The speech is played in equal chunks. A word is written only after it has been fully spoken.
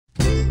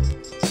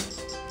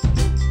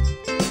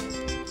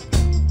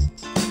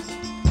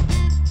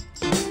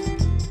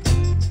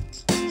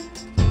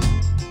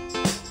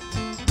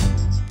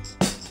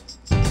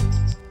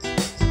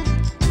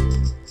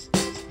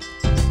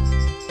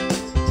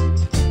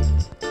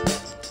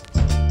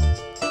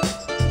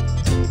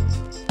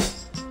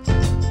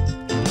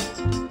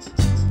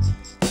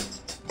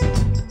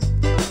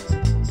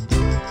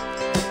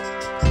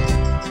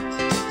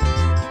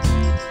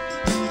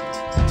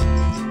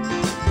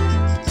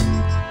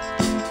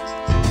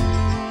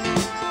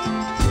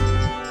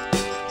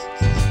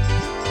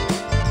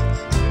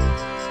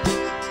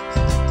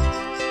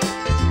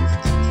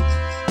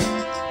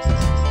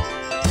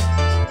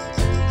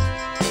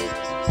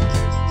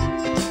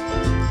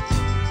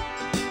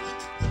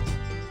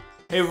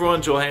Hey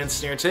everyone, Joel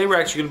Hansen here. Today we're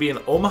actually going to be in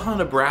Omaha,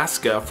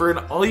 Nebraska for an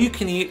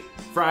all-you-can-eat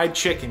fried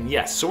chicken.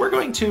 Yes, so we're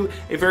going to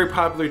a very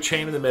popular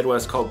chain in the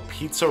Midwest called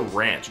Pizza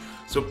Ranch.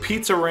 So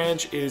Pizza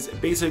Ranch is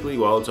basically,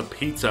 well, it's a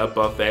pizza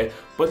buffet,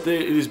 but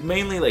it is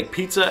mainly like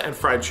pizza and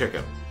fried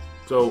chicken.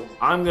 So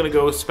I'm gonna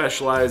go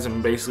specialize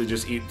and basically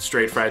just eat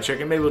straight fried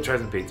chicken. Maybe we'll try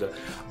some pizza.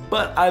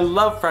 But I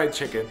love fried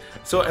chicken.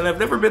 And I've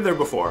never been there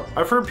before.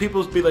 I've heard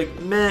people be like,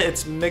 meh,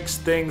 it's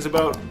mixed things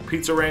about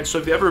Pizza Ranch. So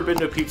if you've ever been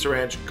to Pizza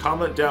Ranch,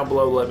 comment down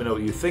below, let me know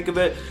what you think of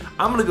it.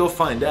 I'm gonna go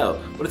find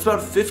out. But it's about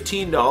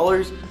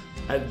 $15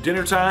 at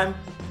dinner time.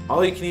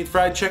 All you can eat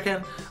fried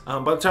chicken. By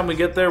the time we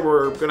get there,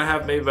 we're gonna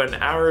have maybe about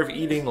an hour of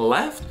eating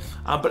left.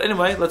 But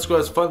anyway, let's go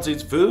have some fun,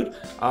 eat food.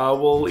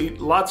 We'll eat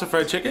lots of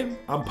fried chicken.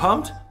 I'm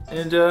pumped.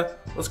 And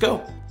let's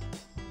go.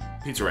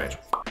 Pizza Ranch.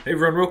 Hey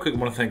everyone, real quick, I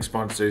want to thank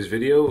sponsor today's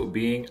video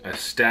being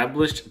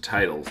Established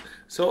Titles.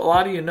 So a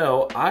lot of you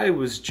know, I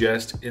was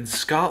just in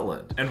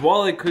Scotland. And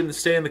while I couldn't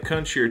stay in the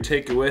country or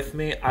take it with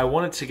me, I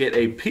wanted to get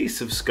a piece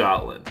of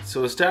Scotland.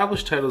 So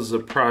Established Titles is a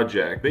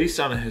project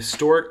based on a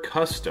historic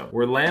custom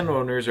where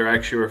landowners are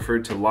actually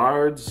referred to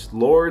lords,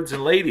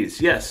 and ladies.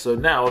 Yes, so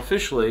now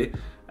officially,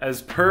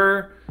 as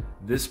per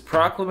this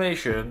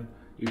proclamation,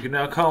 you can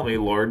now call me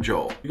Lord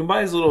Joel. You can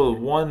buy this little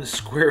 1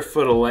 square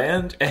foot of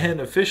land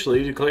and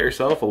officially declare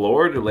yourself a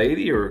lord, or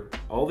lady, or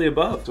all the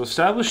above. So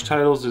Established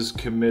Titles is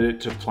committed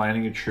to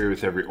planting a tree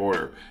with every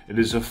order. It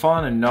is a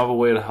fun and novel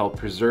way to help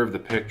preserve the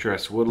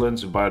picturesque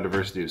woodlands and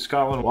biodiversity of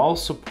Scotland while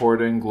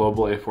supporting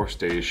global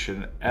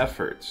afforestation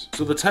efforts.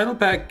 So the title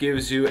pack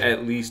gives you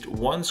at least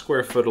 1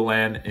 square foot of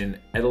land in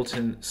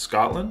Eddleton,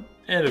 Scotland.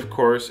 And of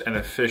course, an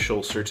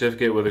official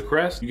certificate with a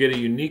crest. You get a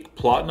unique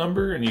plot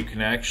number and you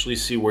can actually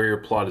see where your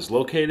plot is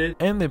located.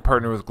 And they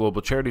partner with global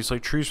charities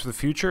like Trees for the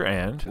Future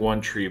and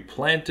One Tree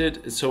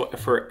Planted. So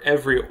for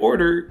every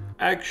order,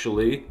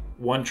 actually,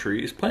 1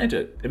 tree is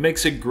planted. It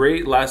makes a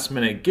great last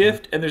minute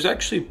gift, and there's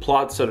actually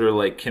plots that are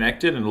like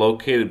connected and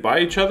located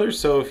by each other.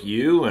 So if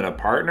you and a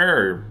partner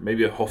or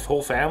maybe a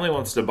whole family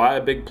wants to buy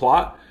a big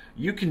plot,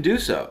 you can do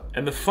so.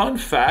 And the fun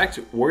fact,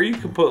 where you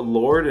can put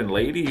lord and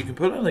lady, you can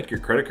put on like your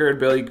credit card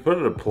bill, you can put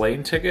on a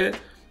plane ticket.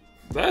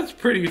 That's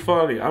pretty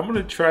funny. I'm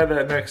gonna try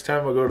that next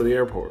time I go to the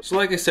airport. So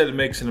like I said, it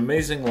makes an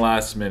amazing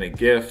last minute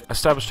gift.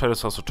 Established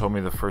Titles also told me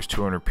the first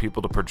 200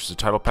 people to purchase a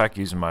title pack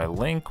using my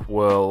link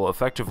will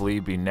effectively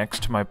be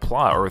next to my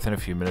plot or within a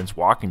few minutes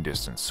walking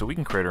distance, so we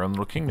can create our own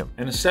little kingdom.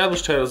 And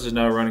Established Titles is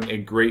now running a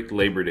great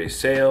Labor Day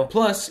sale.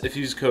 Plus, if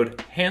you use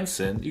code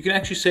Hansen, you can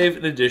actually save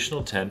an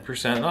additional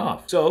 10%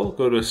 off. So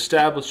go to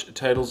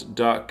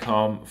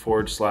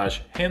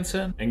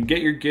establishedtitles.com/Hansen and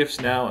get your gifts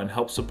now and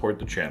help support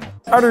the channel.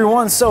 All right,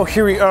 everyone, so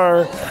here we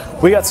are.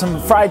 We got some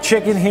fried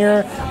chicken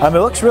here. It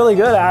looks really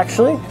good,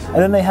 actually. And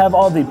then they have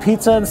all the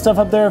pizza and stuff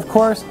up there, of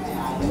course.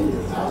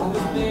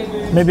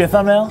 Maybe a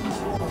thumbnail.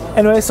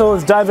 Anyway, so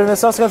let's dive into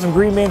this. I also got some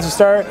green beans to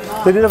start.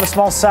 They did have a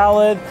small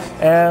salad,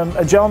 and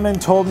a gentleman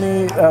told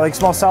me, like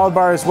small salad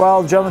bar as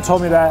well. The gentleman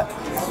told me that,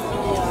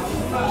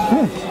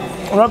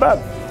 not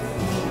bad.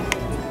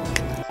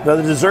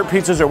 The dessert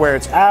pizzas are where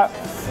it's at.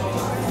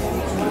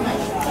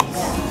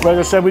 Like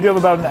I said, we do have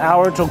about an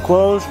hour till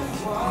close.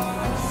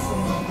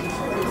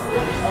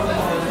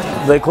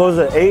 They close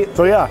at 8,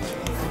 so yeah.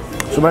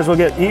 So might as well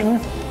get eaten.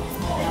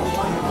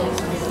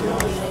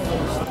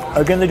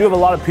 Again, they do have a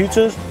lot of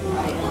pizzas,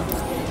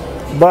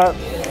 but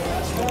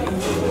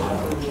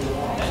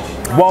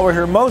while we're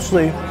here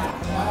mostly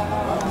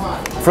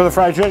for the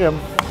fried chicken,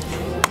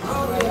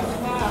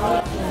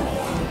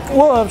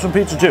 we'll have some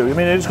pizza too. I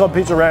mean, it's called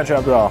Pizza Ranch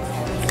after all.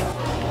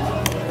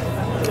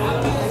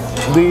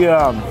 They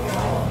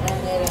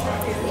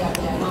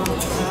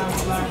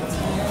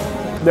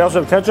also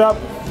have ketchup.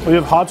 We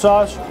have hot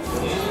sauce.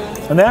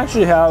 And they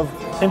actually have,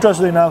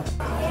 interestingly enough,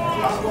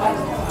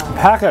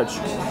 packets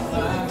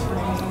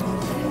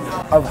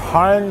of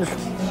Heinz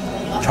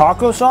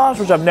taco sauce,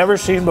 which I've never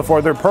seen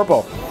before. They're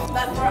purple.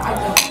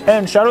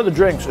 And shout out the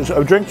drinks.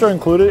 Drinks are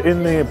included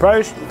in the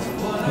price.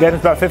 Again,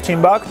 it's about 15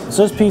 bucks.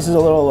 So this piece is a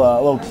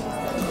little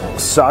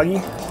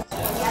soggy.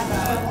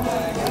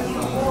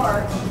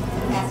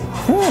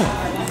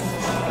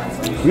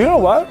 You know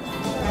what?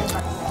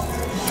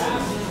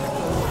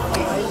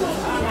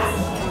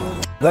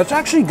 That's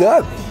actually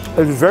good.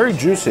 It's very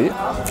juicy.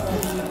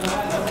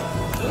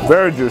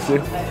 Very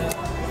juicy.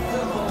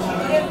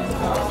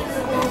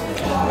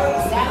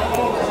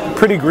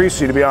 Pretty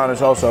greasy, to be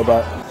honest, also,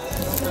 but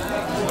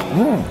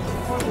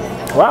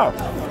wow.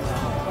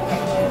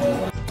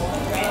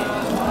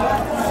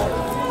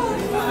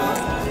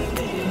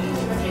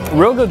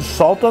 Real good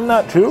salt on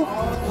that too.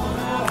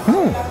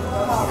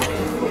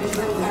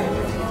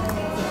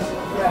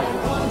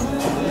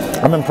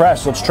 I'm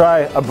impressed. Let's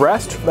try a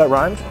breast. That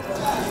rhymes.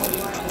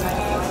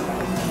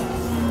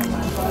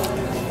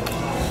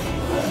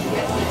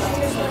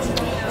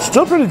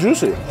 Still pretty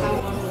juicy. A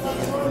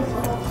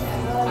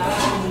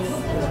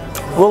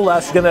little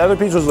less. Again, the other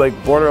piece was like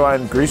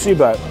borderline greasy,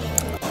 but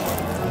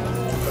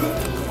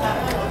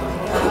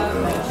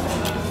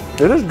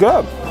it is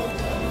good.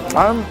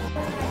 I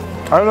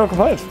have no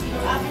complaints.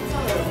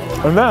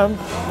 And then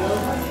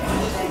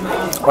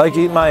I like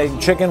to eat my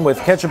chicken with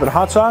ketchup and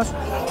hot sauce,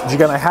 which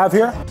again I have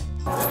here.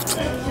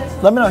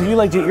 Let me know how you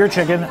like to eat your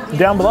chicken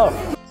down below.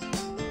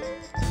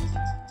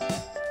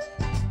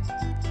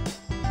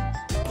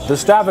 The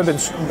staff have been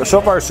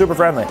so far super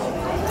friendly.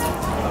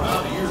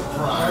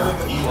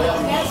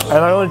 And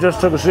I only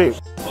just took a seat.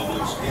 I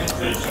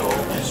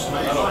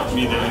don't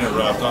mean to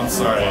interrupt. I'm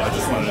sorry. I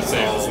just wanted to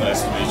say it was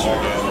nice to meet you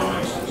again.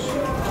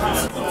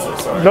 I'm so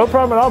sorry. No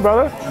problem at all,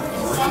 brother.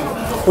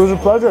 It was a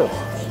pleasure.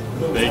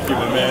 Thank you,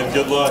 my man.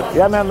 Good luck.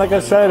 Yeah, man, like I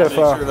said, Make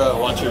sure to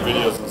watch your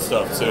videos and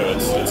stuff, too.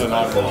 It's an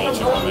honor to meet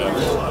you, my man.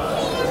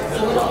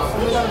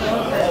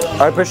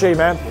 I appreciate you,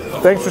 man.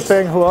 Thanks for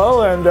saying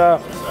hello, and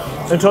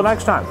until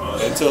next time.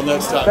 Until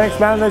next time. Thanks,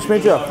 man. Nice to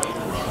meet you.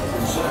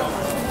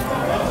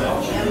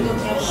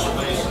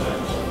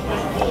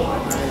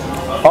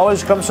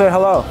 Always come say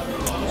hello.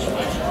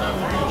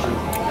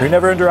 You're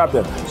never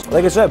interrupted.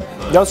 Like I said,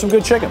 got some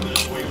good chicken.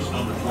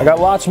 I got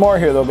lots more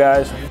here, though,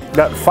 guys.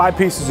 Got 5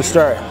 pieces to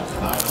start.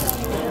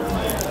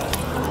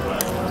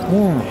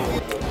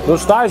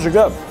 Those thighs are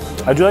good.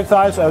 I do like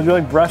thighs. I do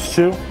like breasts,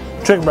 too.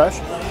 Chicken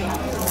breast.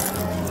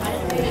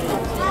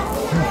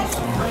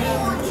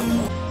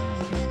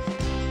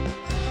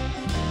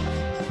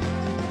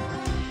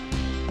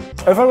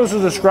 If I was to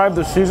describe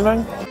the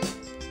seasoning,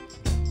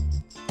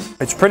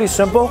 it's pretty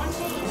simple,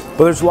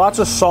 but there's lots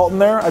of salt in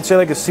there. I'd say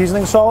like a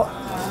seasoning salt.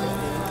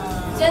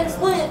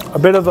 A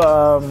bit of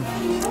a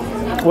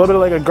little bit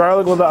of like a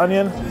garlic with the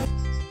onion.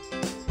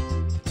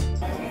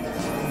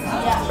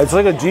 It's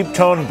like a deep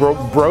tone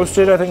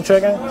roasted, I think,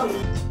 chicken.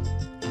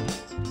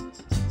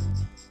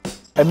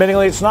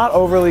 Admittingly, it's not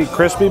overly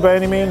crispy by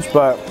any means,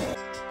 but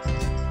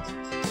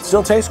it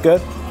still tastes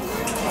good.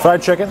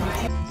 Fried chicken.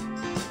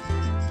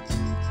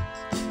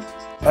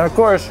 And of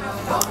course,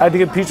 I had to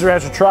give Pizza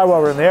Ranch a try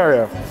while we're in the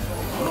area.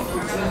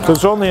 Because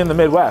it's only in the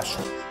Midwest.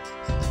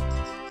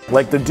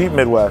 Like the deep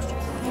Midwest.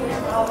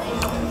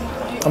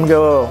 I'm gonna get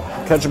a little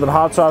ketchup and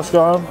hot sauce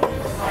going.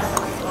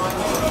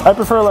 I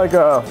prefer like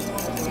a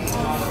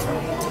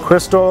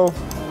Crystal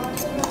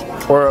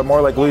or a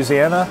more like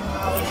Louisiana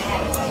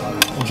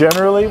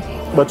generally,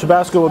 but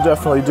Tabasco will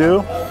definitely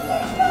do.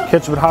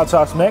 Ketchup and hot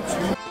sauce mix.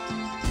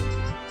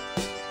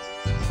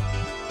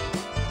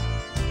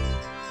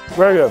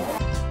 Very good.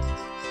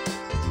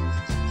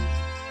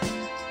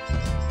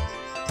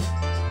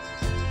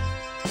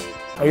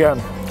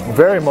 Again,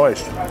 very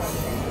moist,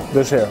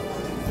 this here.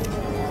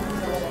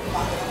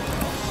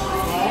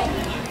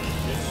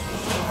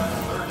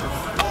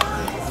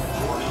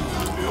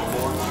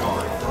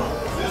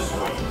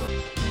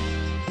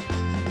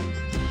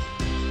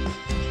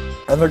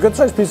 And they're a good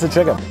sized piece of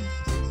chicken.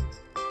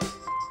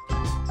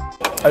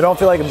 I don't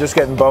feel like I'm just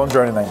getting bones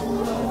or anything.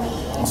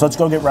 So let's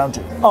go get round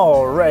 2.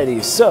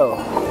 Alrighty, so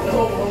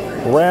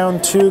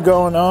round 2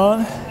 going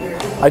on.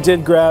 I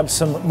did grab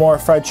some more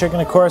fried chicken,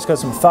 of course, got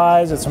some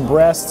thighs and some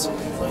breasts.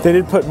 They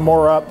did put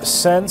more up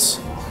since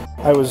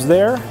I was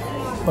there.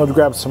 I'll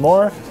grab some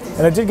more.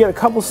 And I did get a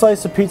couple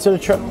slices of pizza to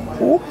try.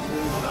 Ooh,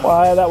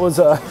 why, that was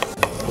a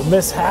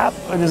mishap.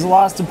 I just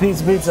lost a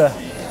piece of pizza.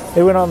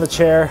 It went on the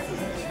chair.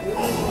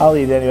 I'll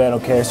eat it anyway, I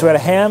don't care. So we had a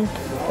ham,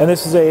 and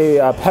this is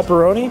a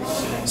pepperoni.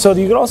 So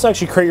you can also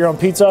actually create your own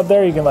pizza up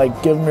there. You can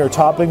like give them your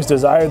toppings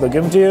desired, they'll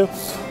give them to you.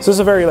 So this is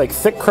a very like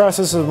thick crust,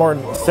 this is a more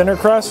thinner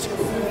crust.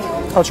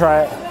 I'll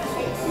try it.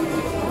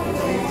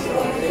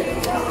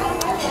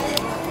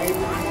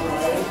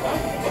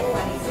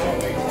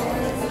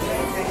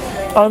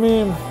 I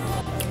mean,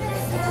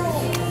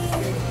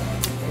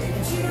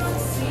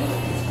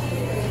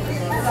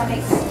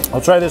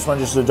 I'll try this one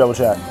just to double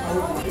check.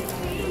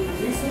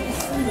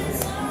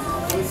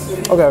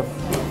 Okay,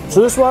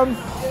 so this one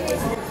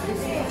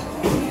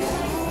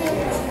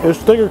is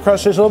thicker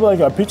crust, tastes a little bit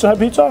like a Pizza Hut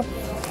pizza,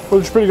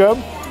 which is pretty good.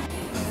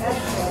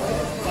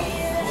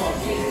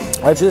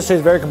 Actually, this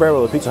tastes very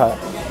comparable to Pizza Hut.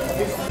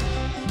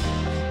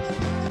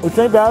 Which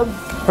ain't bad,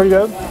 pretty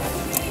good.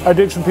 I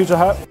dig some Pizza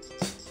Hut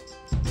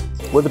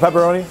with the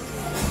pepperoni.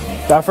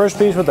 That first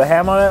piece with the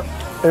ham on it,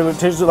 it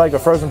tasted like a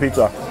frozen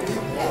pizza.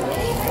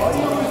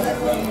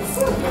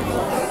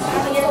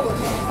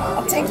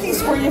 I'll take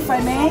these for you if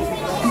I may.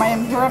 Am I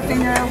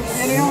interrupting your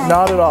video?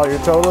 Not at all, you're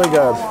totally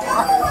good.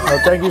 No,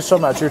 thank you so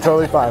much, you're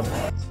totally fine.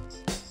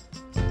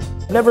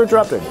 Never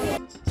interrupting.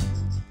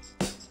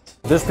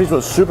 This piece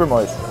was super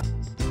moist.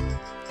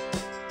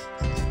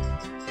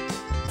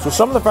 So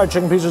some of the fried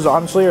chicken pieces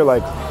honestly are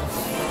like,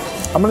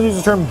 I'm gonna use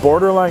the term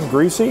borderline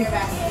greasy,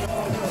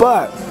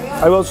 but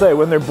I will say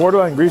when they're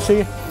borderline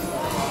greasy,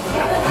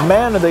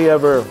 man are they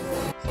ever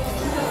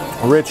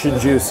rich and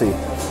juicy.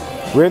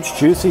 Rich,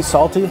 juicy,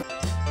 salty.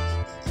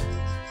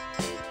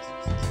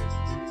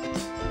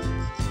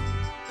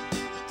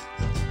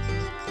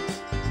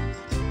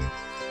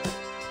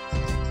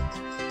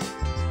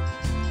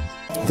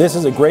 This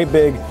is a great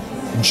big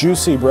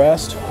juicy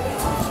breast.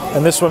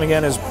 And this one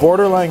again is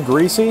borderline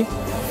greasy.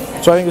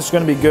 So I think it's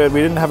going to be good.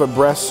 We didn't have a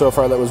breast so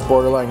far that was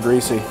borderline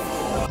greasy.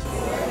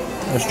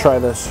 Let's try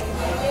this.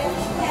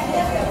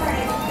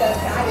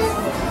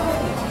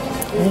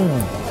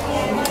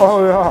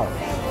 Oh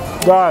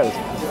yeah, guys,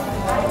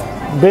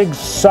 Big,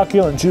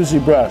 succulent, juicy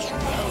breast.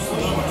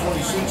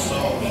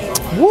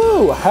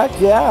 Woo, heck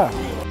yeah.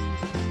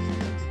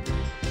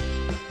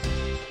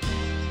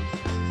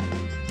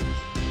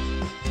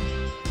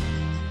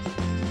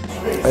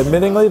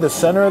 Admittingly, the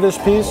center of this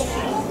piece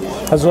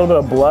has a little bit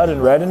of blood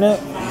and red in it.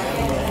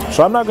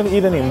 So I'm not going to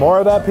eat any more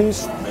of that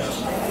piece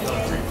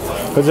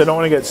because I don't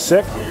want to get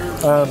sick.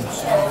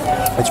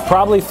 It's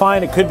probably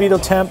fine. It could be the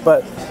temp,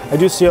 but I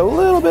do see a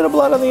little bit of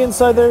blood on the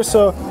inside there.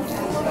 So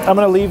I'm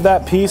going to leave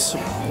that piece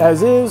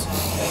as is,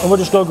 and we'll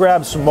just go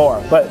grab some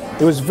more. But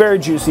it was very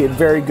juicy and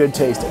very good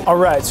tasting. All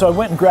right, so I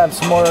went and grabbed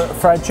some more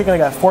fried chicken. I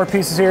got 4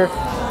 pieces here.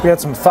 We got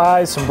some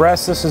thighs, some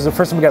breasts. This is the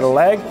first time we got a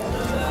leg.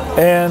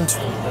 And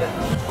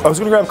I was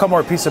gonna grab a couple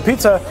more pieces of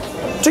pizza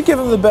to give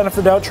them the benefit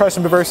of the doubt, try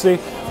some diversity.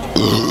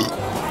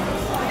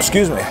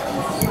 Excuse me,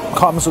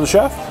 comments of the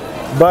chef.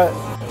 But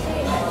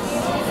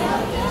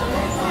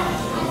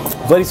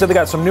the lady said they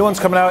got some new ones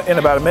coming out in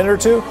about a minute or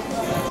two.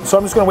 So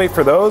I'm just gonna wait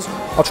for those.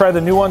 I'll try the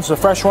new ones, the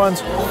fresh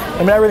ones. I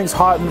mean, everything's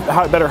hot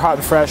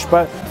and fresh,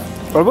 but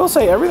I will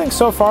say everything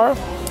so far,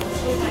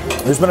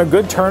 there's been a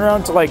good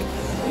turnaround to, like,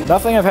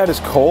 nothing I've had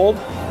is cold.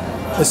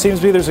 It seems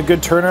to be there's a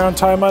good turnaround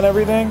time on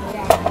everything,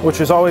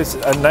 which is always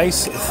a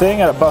nice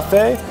thing at a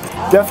buffet.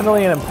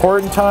 Definitely an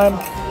important time,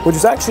 which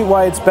is actually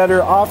why it's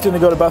better often to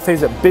go to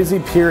buffets at busy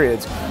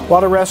periods. A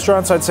lot of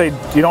restaurants, I'd say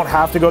you don't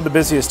have to go to the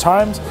busiest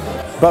times,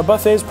 but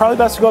buffets, probably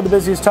best to go to the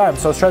busiest times.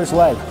 So let's try this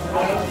leg.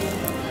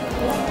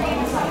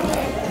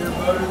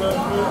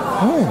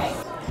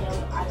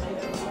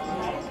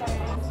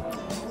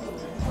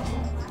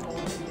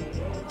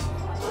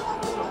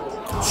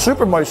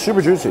 Super moist,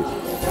 super juicy.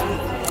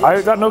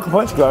 I got no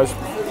complaints, guys.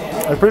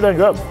 It's pretty dang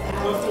good.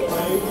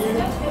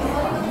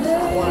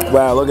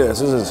 Wow, look at this.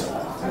 This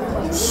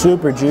is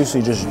super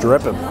juicy, just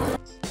dripping.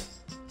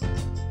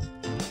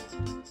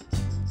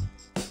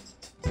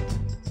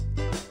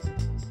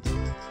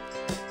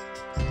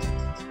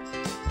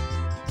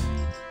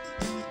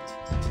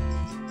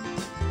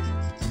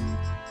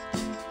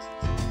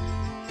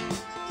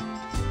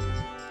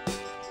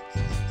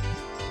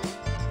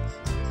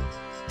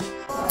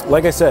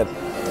 Like I said,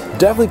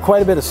 definitely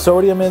quite a bit of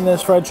sodium in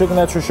this fried chicken,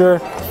 that's for sure.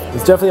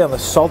 It's definitely on the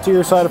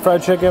saltier side of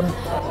fried chicken,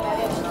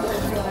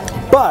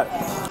 but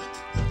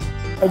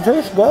it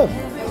tastes good.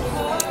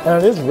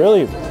 And it is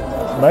really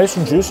nice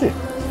and juicy,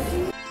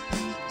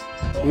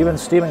 even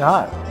steaming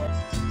hot.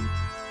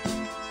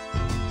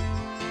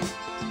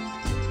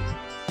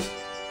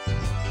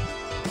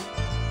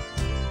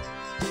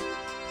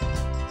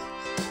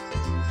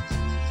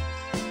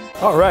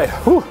 All right,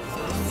 whew.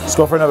 Let's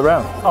go for another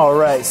round. All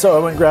right, so I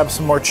went and grabbed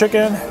some more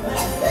chicken.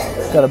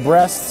 Got a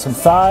breast, some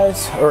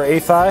thighs, or a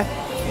thigh.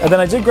 And then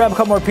I did grab a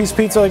couple more pieces of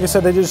pizza. Like I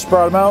said, they just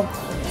brought them out.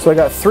 So I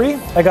got 3.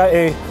 I got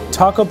a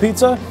taco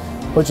pizza,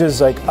 which is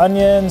like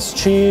onions,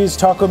 cheese,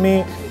 taco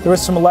meat. There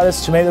was some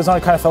lettuce, tomatoes on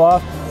it, kind of fell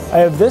off. I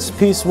have this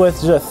piece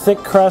with a thick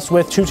crust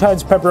with 2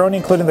 times pepperoni,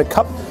 including the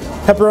cup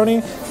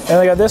pepperoni. And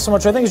I got this one,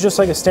 which I think is just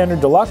like a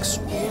standard deluxe.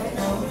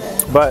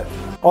 But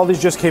all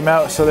these just came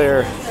out, so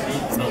they're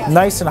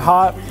nice and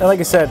hot. And like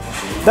I said,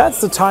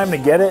 that's the time to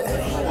get it.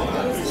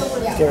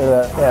 Get rid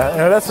of that. Yeah, you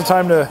know, that's the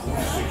time to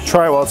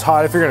try it while it's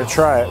hot if you're gonna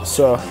try it.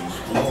 So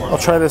I'll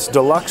try this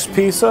deluxe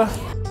pizza.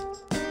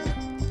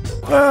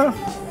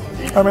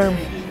 I mean,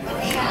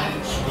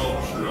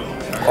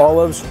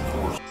 olives.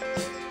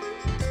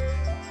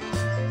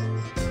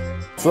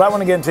 So that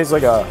one again tastes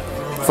like a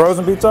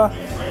frozen pizza.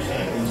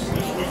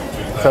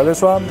 Try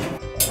this one.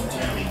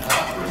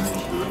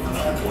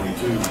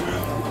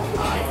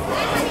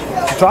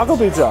 Taco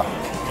pizza.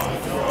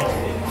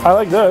 I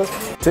like this.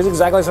 Tastes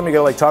exactly like something you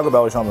get like Taco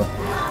Bell or something.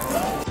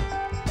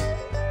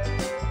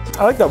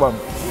 I like that one.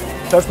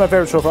 That's my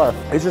favorite so far.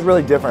 It's just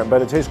really different,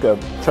 but it tastes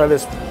good. Try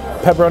this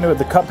pepperoni with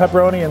the cup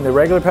pepperoni and the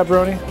regular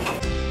pepperoni.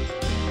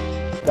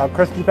 Got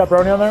crispy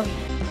pepperoni on there.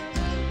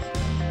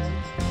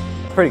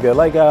 Pretty good.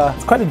 Like,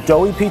 it's quite a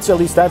doughy pizza, at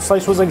least that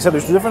slice was. Like I said,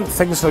 there's different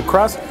thickness to the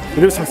crust.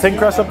 We do some thin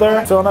crust up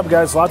there. Filling up,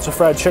 guys, lots of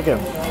fried chicken.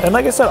 And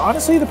like I said,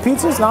 honestly, the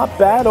pizza's not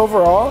bad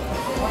overall.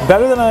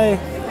 Better than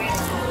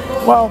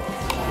well,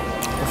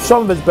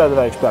 some of it's better than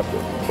I expected.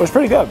 It was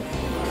pretty good.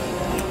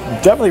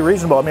 Definitely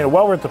reasonable. I mean,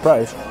 well worth the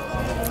price.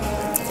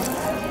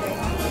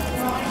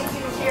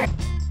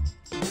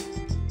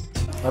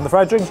 And the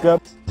fried chicken's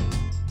good.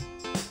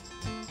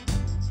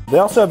 They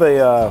also have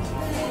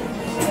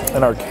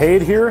an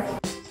arcade here.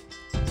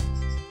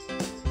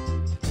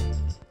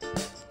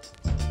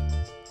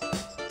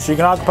 So you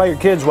can occupy your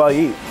kids while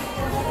you eat.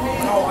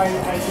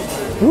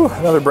 Ooh,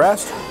 another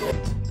breast.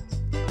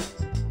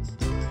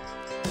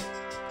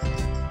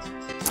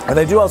 And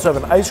they do also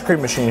have an ice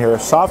cream machine here, a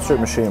soft serve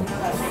machine.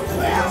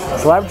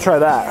 So I have to try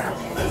that.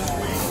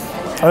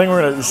 I think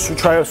we're gonna just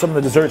try out some of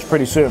the desserts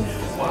pretty soon.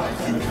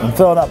 I'm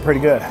filling up pretty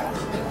good.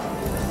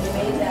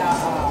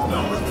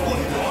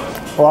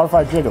 A lot of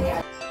fried chicken.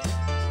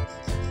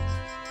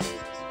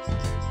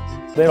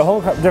 They have a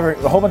whole bunch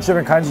of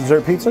different kinds of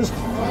dessert pizzas,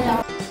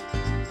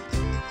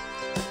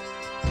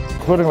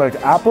 including like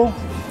apple.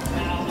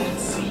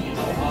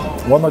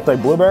 One looked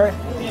like blueberry.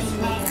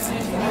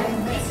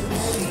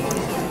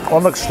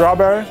 One looks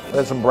strawberry,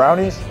 and some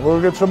brownies. We'll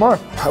get some more.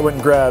 I went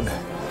and grabbed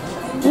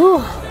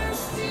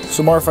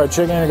some more fried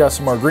chicken. I got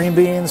some more green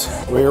beans.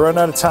 We run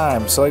out of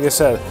time. So like I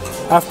said,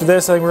 after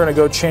this, I think we're gonna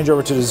go change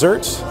over to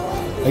desserts.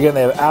 Again,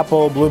 they have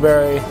apple,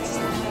 blueberry.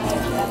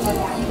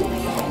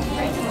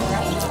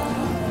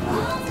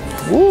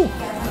 Woo!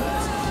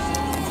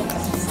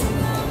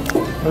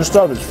 This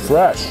stuff is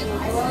fresh.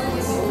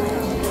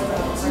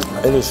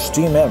 It is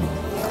steaming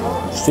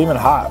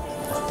hot.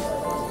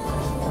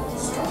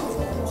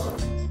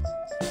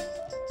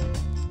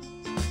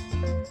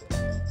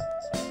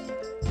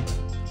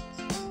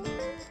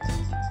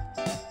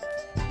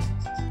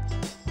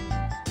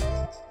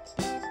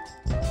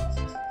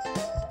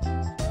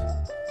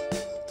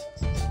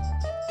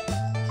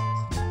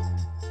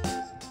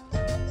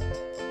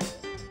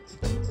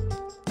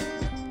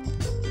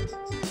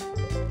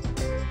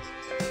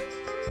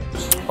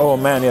 Oh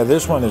man, yeah,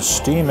 this one is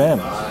steaming.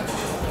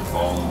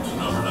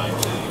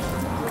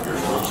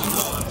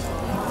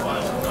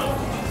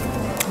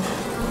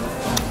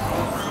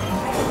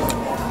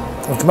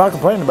 I'm not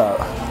complaining about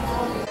it.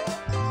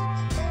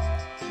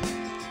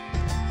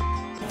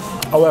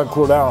 I'll let it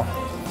cool down.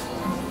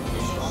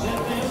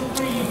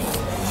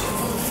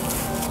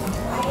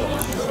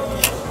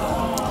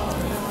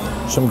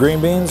 Some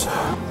green beans.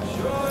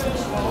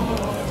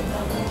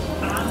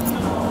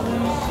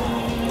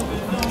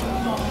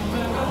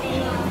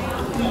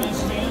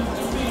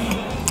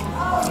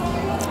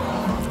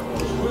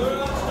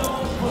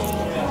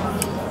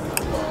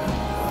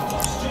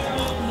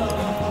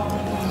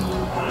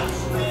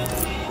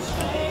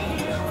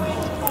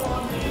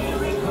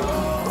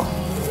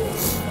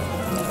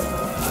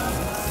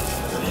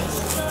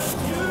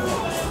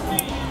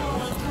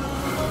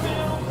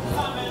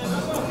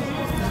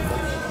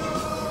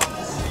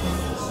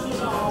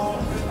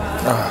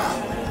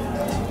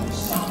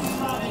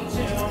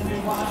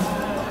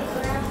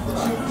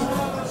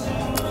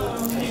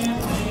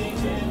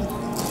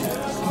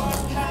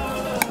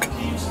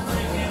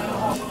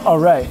 All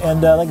right,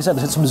 and like I said,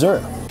 let's hit some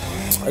dessert.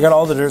 I got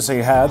all the desserts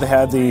they had. They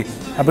had the,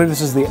 I believe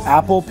this is the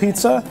apple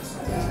pizza.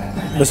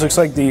 This looks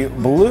like the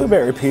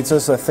blueberry pizza,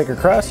 so a thicker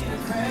crust.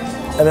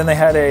 And then they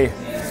had a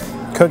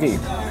cookie.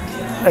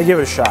 I give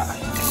it a shot.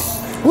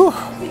 Woo.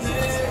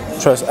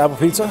 Try this apple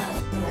pizza.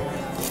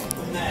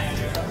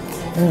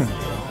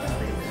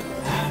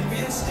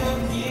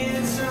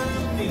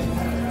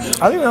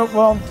 I don't even know,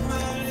 well,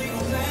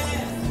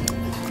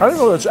 I don't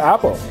know if it's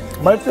apple.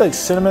 It might be like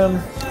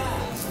cinnamon.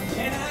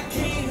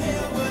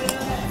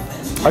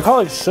 I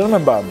call it like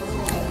cinnamon bun.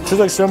 It tastes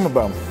like cinnamon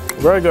bun.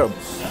 Very good.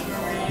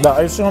 The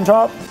icing on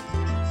top.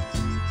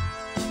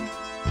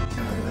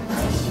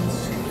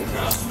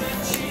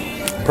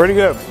 Pretty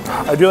good.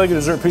 I do like a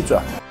dessert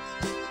pizza.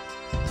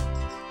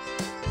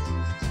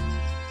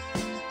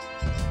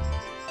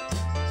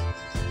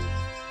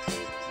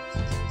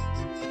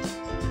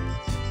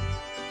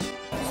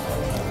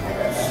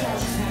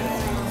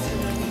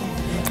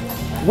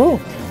 Woo!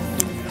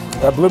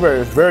 That blueberry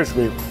is very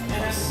sweet.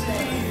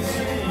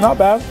 Not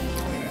bad.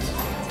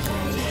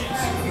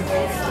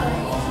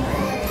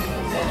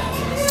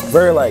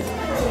 Very like,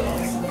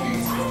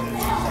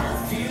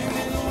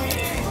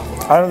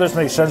 I don't know if this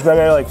makes sense, but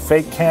I like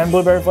fake canned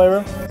blueberry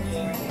flavor.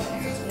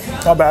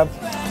 Not bad.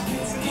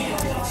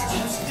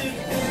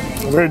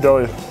 Very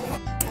delicious.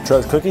 Try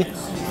this cookie.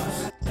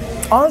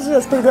 Honestly,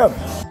 that's pretty good.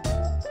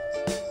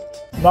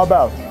 Not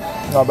bad.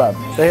 Not bad.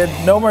 They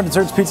had no more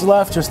desserts pizza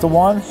left, just the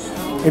one.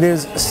 It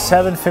is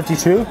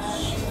 $7.52.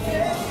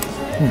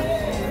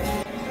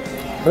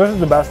 This is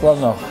the best one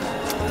though.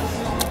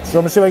 So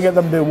let me see if I can get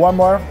them to do one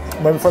more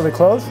right before they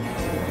close.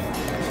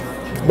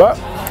 But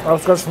I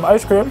also got some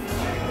ice cream.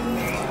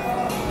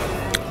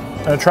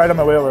 And I tried on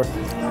my way over.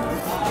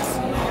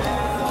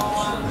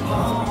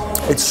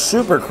 It's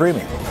super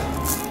creamy.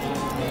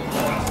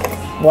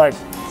 Like,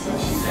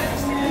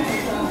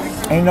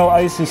 ain't no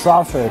icy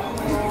frosting.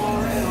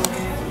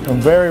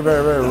 And very,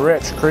 very, very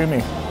rich,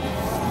 creamy.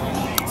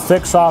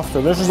 Thick, soft.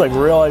 So this is like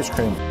real ice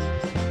cream.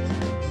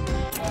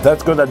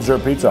 That's good, that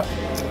dessert pizza.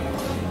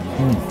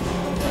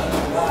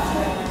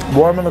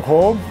 Warm in the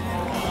cold.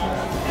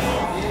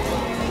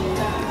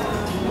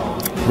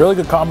 Really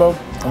good combo.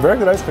 And very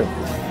good ice cream.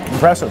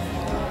 Impressive.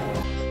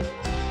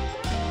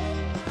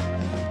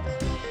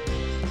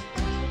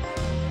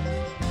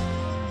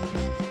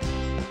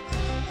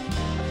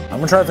 I'm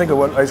gonna try to think of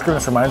what ice cream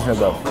this reminds me of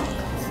though.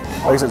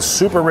 Like I said,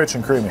 super rich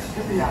and creamy.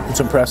 It's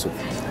impressive.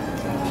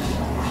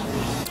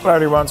 Alright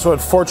everyone, so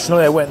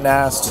unfortunately I went and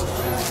asked.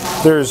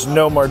 There's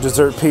no more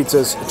dessert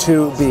pizzas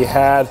to be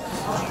had,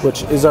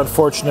 which is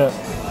unfortunate.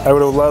 I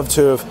would have loved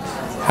to have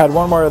had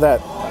one more of that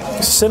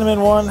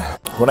cinnamon one.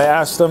 When I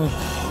asked them,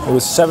 it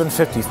was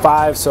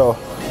 $7.55, so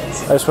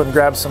I just went and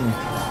grabbed some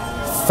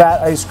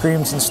fat ice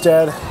creams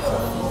instead.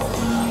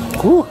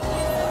 Whew.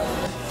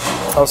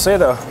 I'll say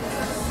though,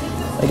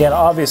 again,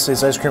 obviously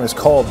this ice cream is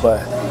cold,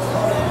 but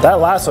that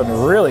last one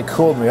really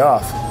cooled me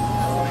off.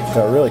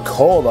 Got really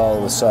cold all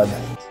of a sudden.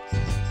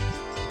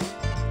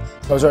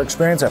 That was our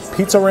experience at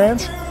Pizza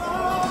Ranch,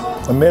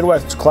 a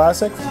Midwest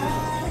classic.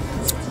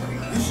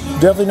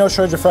 Definitely no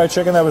shortage of fried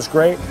chicken. That was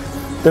great.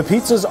 The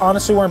pizzas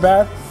honestly weren't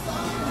bad.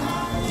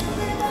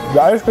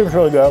 The ice cream's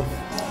really good.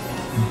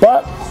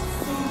 But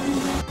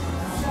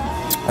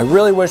I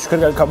really wish we could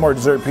have got a couple more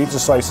dessert pizza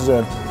slices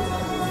in.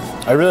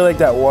 I really like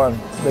that one.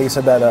 Like you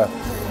said, that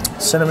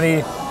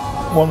cinnamony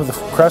one with the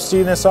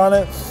crustiness on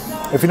it.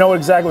 If you know what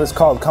exactly it's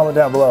called, comment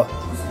down below.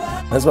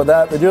 That's about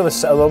that. They do have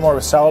a little more of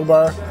a salad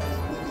bar.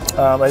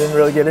 I didn't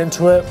really get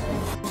into it.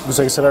 Just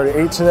like I said, I already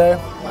ate today.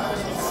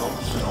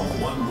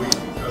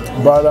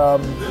 But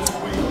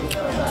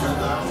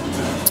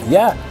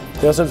yeah,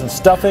 they also had some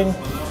stuffing,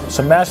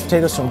 some mashed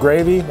potatoes, some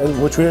gravy,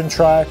 which we didn't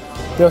try.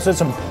 They also had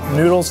some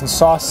noodles and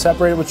sauce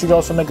separated, which you can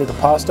also make like a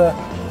pasta.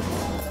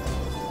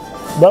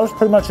 That was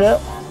pretty much it.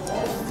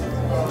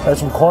 There's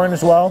some corn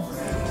as well.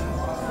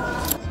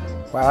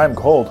 Wow, I'm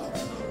cold.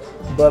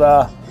 But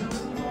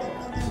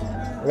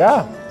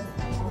yeah,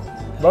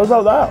 that was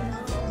about that.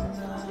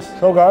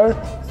 So guys,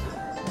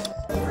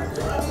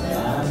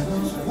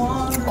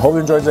 hope you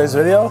enjoyed today's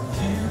video.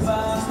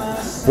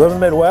 If you live in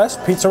the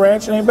Midwest, Pizza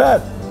Ranch, it ain't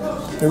bad.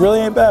 It really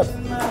ain't bad.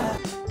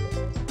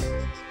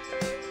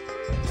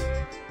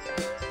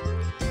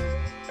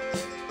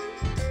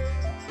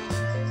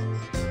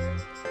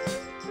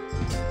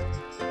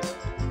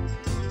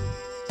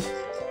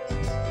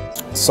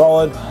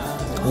 Solid,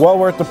 well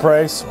worth the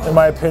price, in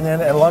my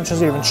opinion, and lunch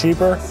is even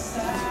cheaper.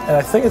 And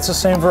I think it's the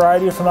same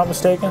variety, if I'm not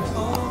mistaken.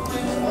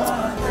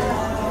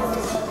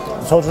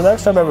 So until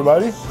next time,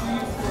 everybody.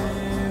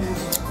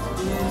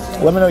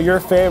 Let me know your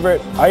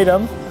favorite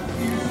item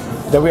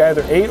that we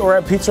either ate or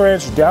at Pizza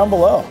Ranch down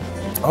below.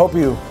 I hope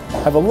you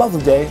have a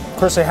lovely day. Of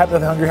course, say happy,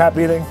 hungry,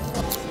 happy eating.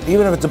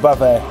 Even if it's a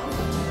buffet,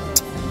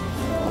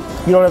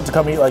 you don't have to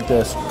come eat like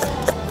this.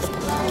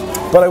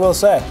 But I will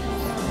say,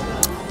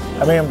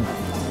 I mean,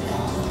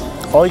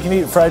 all you can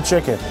eat fried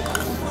chicken,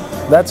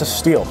 that's a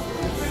steal.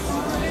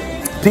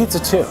 Pizza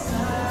too.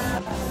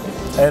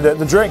 And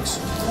the drinks.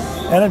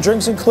 And the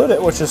drinks include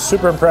it, which is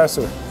super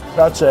impressive.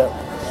 That's it.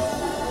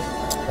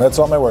 That's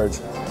all my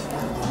words.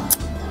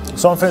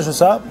 So I'm finish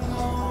this up.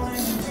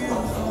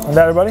 And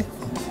that, everybody,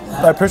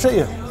 I appreciate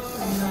you.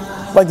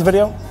 Like the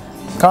video,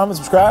 comment,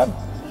 subscribe.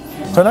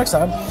 Until next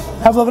time,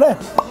 have a lovely day.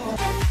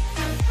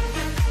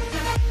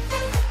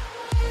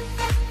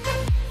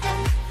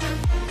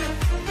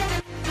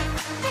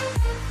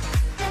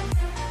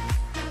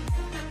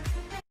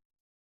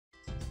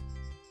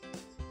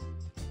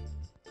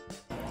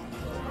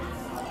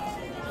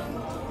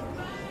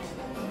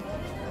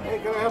 Hey,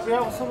 can I help you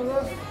out with some of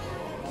this?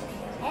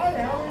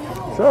 Hi, how are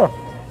you? Sure.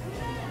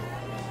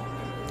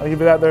 I'll give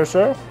you that there,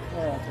 sir.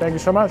 Yeah. Thank you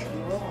so much.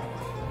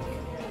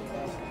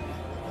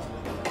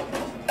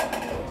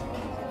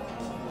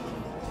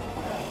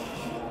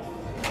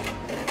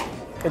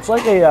 It's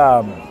like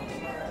a,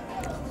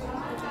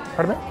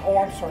 pardon me? Oh,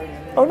 I'm sorry.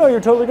 Oh no,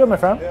 you're totally good, my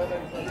friend.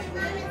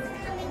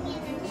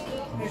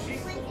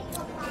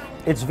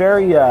 It's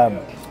very,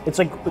 it's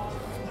like,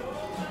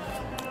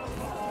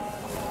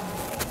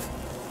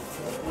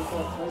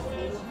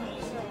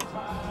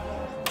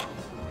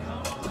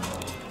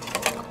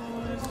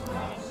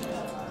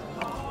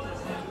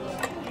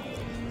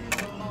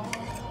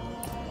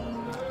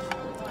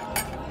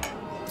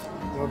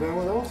 You all done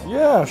with those?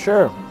 yeah,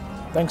 sure.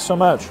 Thanks so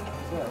much.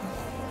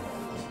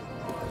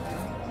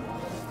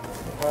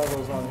 Try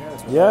those on here.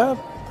 Yeah,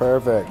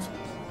 perfect.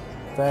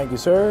 Thank you,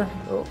 sir.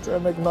 Oh, try to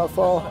make them not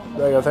fall.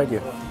 There you go, thank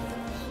you.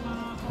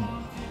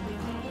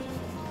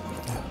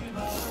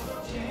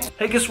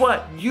 Hey, guess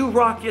what? You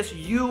rock. Yes,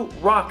 you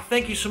rock.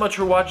 Thank you so much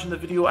for watching the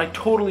video. I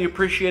totally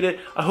appreciate it.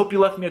 I hope you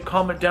left me a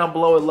comment down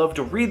below. I'd love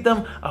to read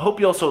them. I hope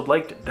you also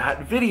liked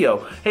that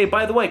video. Hey,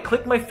 by the way,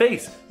 click my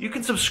face. You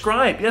can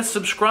subscribe. Yes,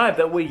 subscribe.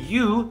 That way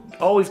you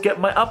always get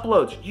my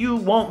uploads. You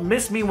won't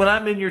miss me when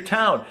I'm in your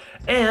town.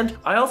 And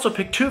I also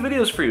picked 2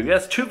 videos for you.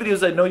 Yes, 2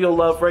 videos I know you'll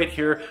love right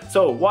here.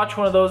 So watch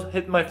one of those,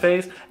 hit my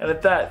face. And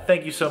at that,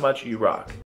 thank you so much. You rock.